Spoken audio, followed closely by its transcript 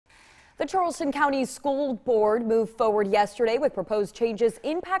The Charleston County School Board moved forward yesterday with proposed changes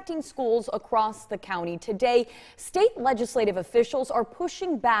impacting schools across the county. Today, state legislative officials are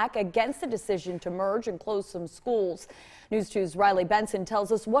pushing back against the decision to merge and close some schools. News 2's Riley Benson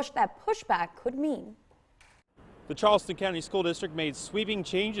tells us what that pushback could mean. The Charleston County School District made sweeping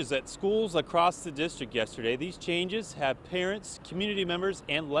changes at schools across the district yesterday. These changes have parents, community members,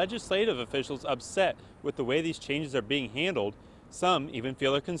 and legislative officials upset with the way these changes are being handled. Some even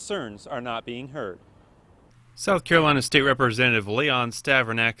feel their concerns are not being heard. South Carolina State Representative Leon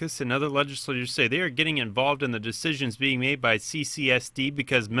Stavronakis and other legislators say they are getting involved in the decisions being made by CCSD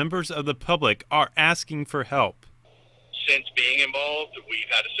because members of the public are asking for help. Since being involved, we've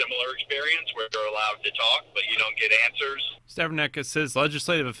had a similar experience where they're allowed to talk, but you don't get answers. Stavronakis says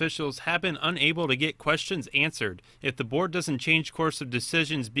legislative officials have been unable to get questions answered. If the board doesn't change course of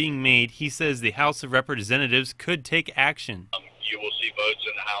decisions being made, he says the House of Representatives could take action. You will see votes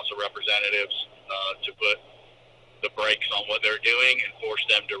in the House of Representatives to put the brakes on what they're doing and force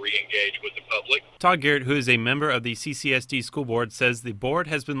them to re-engage with the public. Todd Garrett, who is a member of the CCSD school board, says the board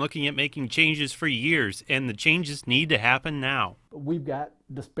has been looking at making changes for years and the changes need to happen now. We've got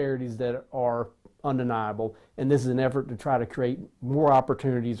disparities that are undeniable, and this is an effort to try to create more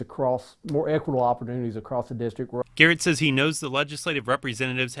opportunities more equitable opportunities across the district. Garrett says he knows the legislative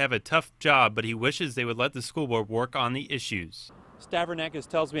representatives have a tough job, but he wishes they would let the school board work on the issues. Stavronakis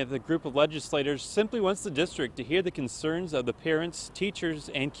tells me that the group of legislators simply wants the district to hear the concerns of the parents, teachers,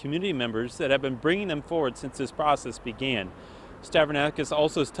 and community members that have been bringing them forward since this process began. Stavronakis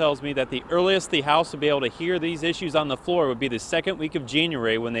also tells me that the earliest the House will be able to hear these issues on the floor would be the second week of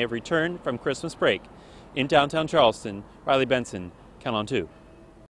January when they have returned from Christmas break. In downtown Charleston, Riley Benson, Count on 2.